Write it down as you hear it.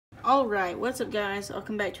Alright, what's up guys?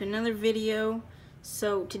 Welcome back to another video.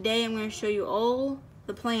 So today I'm going to show you all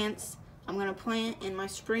the plants I'm going to plant in my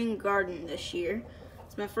spring garden this year.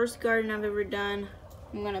 It's my first garden I've ever done.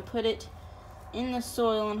 I'm going to put it in the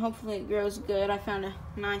soil and hopefully it grows good. I found a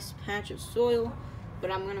nice patch of soil, but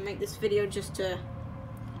I'm going to make this video just to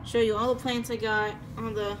show you all the plants I got,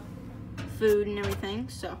 all the food and everything.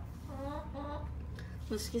 So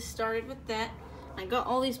let's get started with that. I got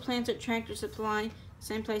all these plants at Tractor Supply,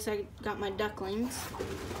 same place I got my ducklings.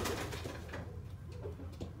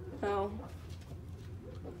 So,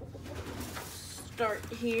 start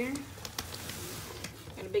here.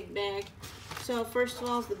 Got a big bag. So first of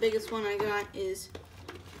all, the biggest one I got is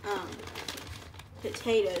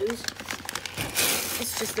potatoes.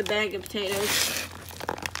 It's just a bag of potatoes.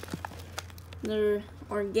 They're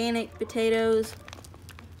organic potatoes.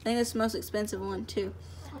 I think that's the most expensive one too.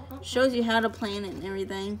 Shows you how to plant it and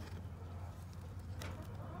everything.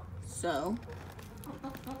 So,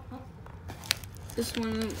 this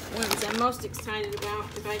one's I'm most excited about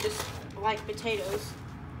because I just like potatoes.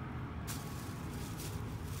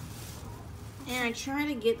 And I try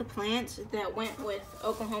to get the plants that went with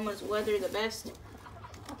Oklahoma's weather the best.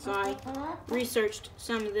 So I researched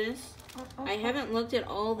some of this. I haven't looked at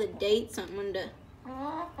all the dates on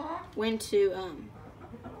when to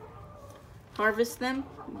harvest them,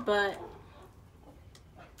 but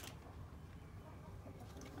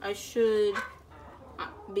I should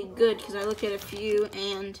be good because I looked at a few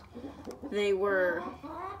and they were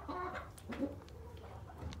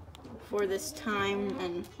for this time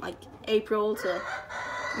and like April to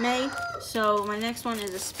May. So my next one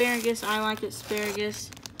is asparagus. I like asparagus.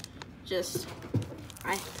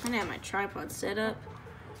 I kind of have my tripod set up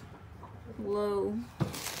low.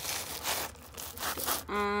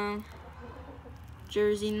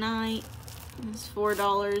 Jersey Night. It's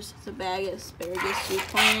 $4. It's a bag of asparagus you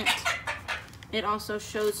plant. It also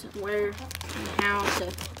shows where and how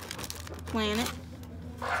to plant it.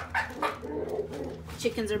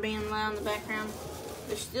 Chickens are being loud in the background.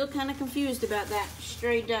 They're still kind of confused about that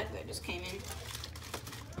stray duck that just came in.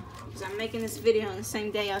 Because I'm making this video on the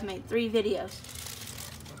same day I've made 3 videos.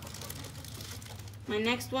 My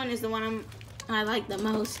next one is the one I like the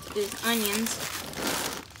most, is onions.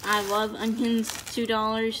 I love onions,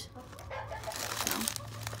 $2.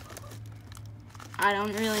 I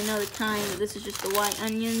don't really know the kind, but this is just the white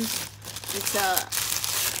onions.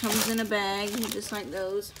 It's comes in a bag, just like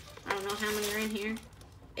those. I don't know how many are in here.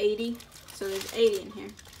 80. So there's 80 in here.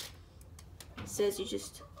 It says you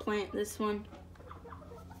just plant this one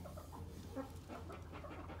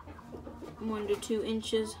 1 to 2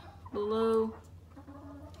 inches below.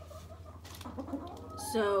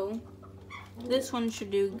 So this one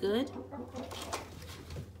should do good.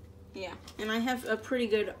 Yeah, and I have a pretty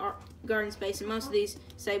good garden space, and most of these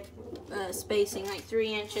say spacing like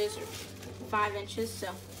 3 inches or 5 inches, so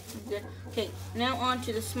good. Okay, now on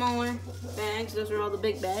to the smaller bags. Those are all the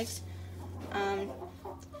big bags.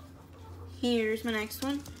 Here's my next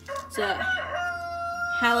one. It's a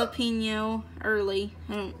jalapeno early.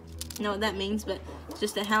 I don't know what that means, but it's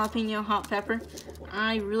just a jalapeno hot pepper.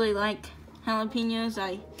 I really like jalapenos.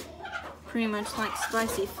 I pretty much like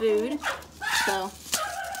spicy food, so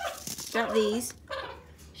got these.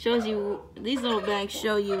 Shows you, these little bags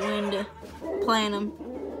show you when to plant them.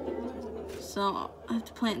 So I have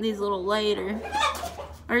to plant these a little later.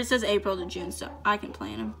 Or it says April to June, so I can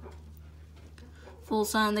plant them. Full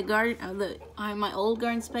sun. The garden, my old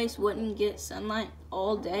garden space wouldn't get sunlight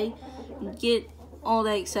all day. Get all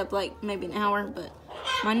day except like maybe an hour, but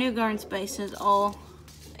my new garden space has all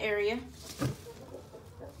area.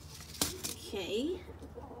 Okay.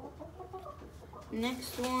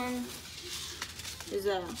 Next one is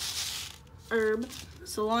a herb,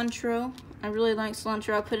 cilantro. I really like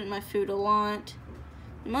cilantro. I put it in my food a lot.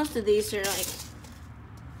 Most of these are like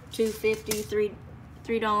 $2.50,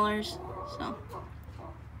 $3. So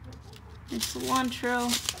and cilantro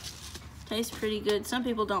tastes pretty good. Some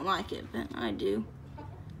people don't like it, but I do.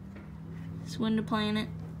 It's when to plant it.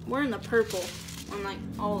 We're in the purple on like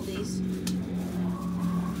all of these.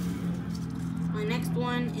 My next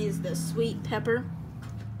one is the sweet pepper.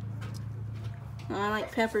 I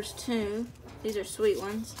like peppers too. These are sweet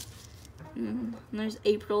ones. And there's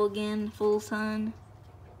April again, full sun.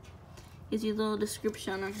 Gives you a little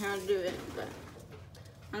description on how to do it, but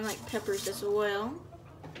I like peppers as well.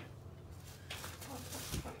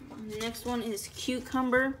 The next one is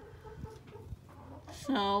cucumber.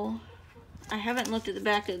 So I haven't looked at the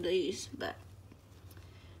back of these, but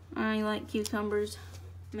I like cucumbers.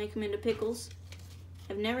 Make them into pickles.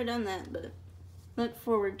 I've never done that, but look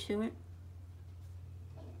forward to it.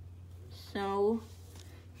 So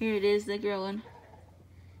here it is, they're growing.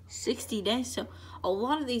 60 days, so a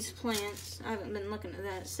lot of these plants, I haven't been looking at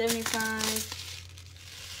that, 75,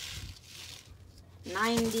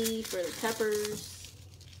 90 for the peppers,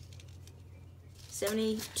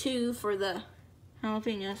 72 for the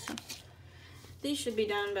jalapenos. So these should be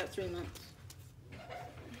done in about 3 months.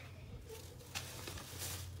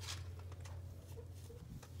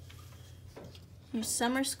 Here's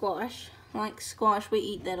summer squash. Like squash, we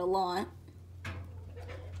eat that a lot.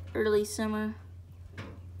 Early summer.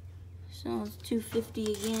 So it's $2.50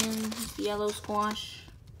 again. It's yellow squash.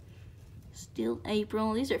 Still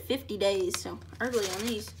April. These are 50 days, so early on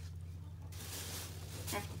these.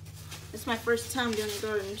 This is my first time doing a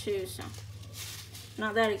garden too, so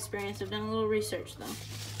not that experienced. I've done a little research though.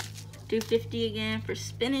 $2.50 again for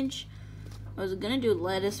spinach. I was gonna do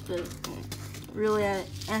lettuce, but really I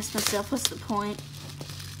asked myself, what's the point?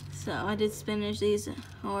 So I did spinach. These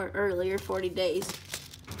or earlier, 40 days.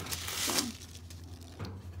 So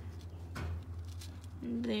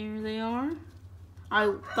there they are.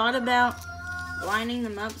 I thought about lining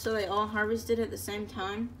them up so they all harvested at the same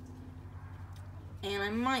time. And I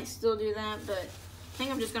might still do that, but I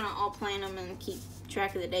think I'm just gonna all plant them and keep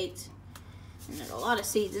track of the dates. And there's a lot of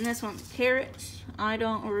seeds in this one. Carrots. I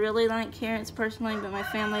don't really like carrots personally, but my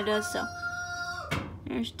family does, so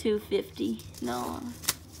there's $2.50.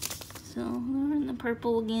 So they're in the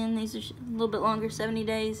purple again. These are a little bit longer, 70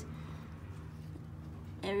 days.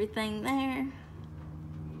 Everything there.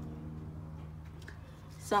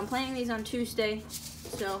 So I'm planting these on Tuesday.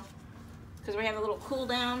 So, because we have a little cool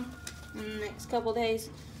down in the next couple days,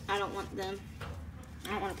 I don't want to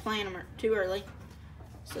plant them too early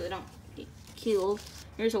so they don't get killed.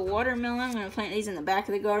 Here's a watermelon. I'm going to plant these in the back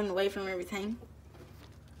of the garden away from everything.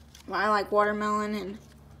 Well, I like watermelon and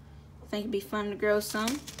I think it'd be fun to grow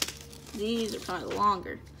some. These are probably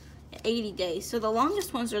longer, 80 days. So the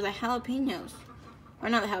longest ones are the jalapenos. Or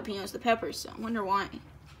not the jalapenos, the peppers. So I wonder why.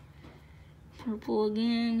 Purple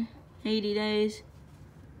again, 80 days.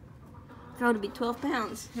 Grow to be 12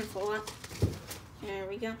 pounds and full up. There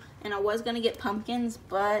we go. And I was gonna get pumpkins,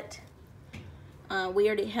 but we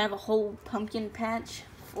already have a whole pumpkin patch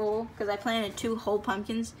full because I planted 2 whole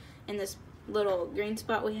pumpkins in this little green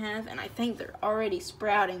spot we have, and I think they're already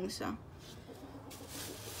sprouting, so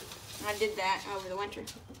I did that over the winter.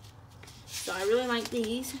 So I really like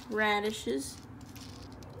these radishes,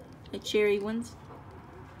 the cherry ones.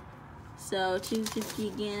 So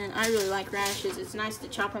 $2.50 again. I really like radishes. It's nice to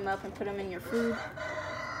chop them up and put them in your food.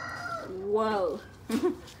 Whoa.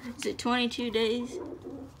 Is it 22 days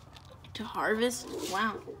to harvest?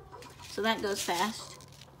 Wow. So that goes fast.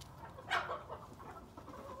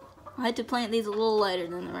 I had to plant these a little later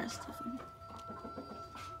than the rest of them.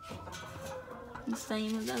 The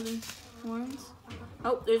same with other ones.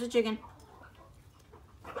 Oh, there's a chicken.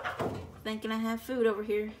 Thinking I have food over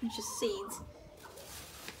here. It's just seeds.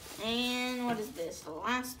 And what is this? The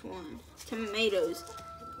last one. Tomatoes.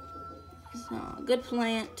 So, a good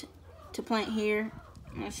plant to plant here.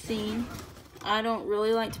 I've seen. I don't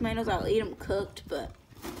really like tomatoes. I'll eat them cooked, but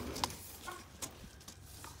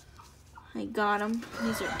I got them.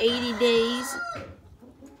 These are 80 days.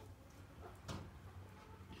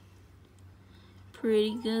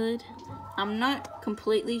 Pretty good. I'm not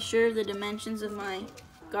completely sure the dimensions of my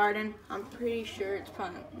garden. I'm pretty sure it's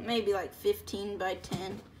probably maybe like 15 by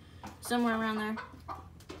 10. Somewhere around there.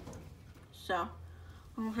 So,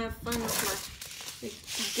 I'll have fun with my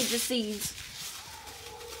get the seeds.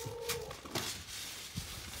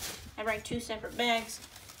 I bring 2 separate bags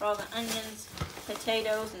for all the onions,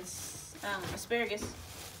 potatoes, and asparagus.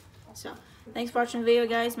 So, thanks for watching the video,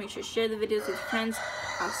 guys. Make sure to share the videos with your friends.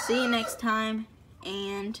 I'll see you next time,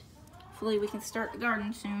 and hopefully we can start the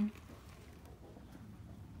garden soon.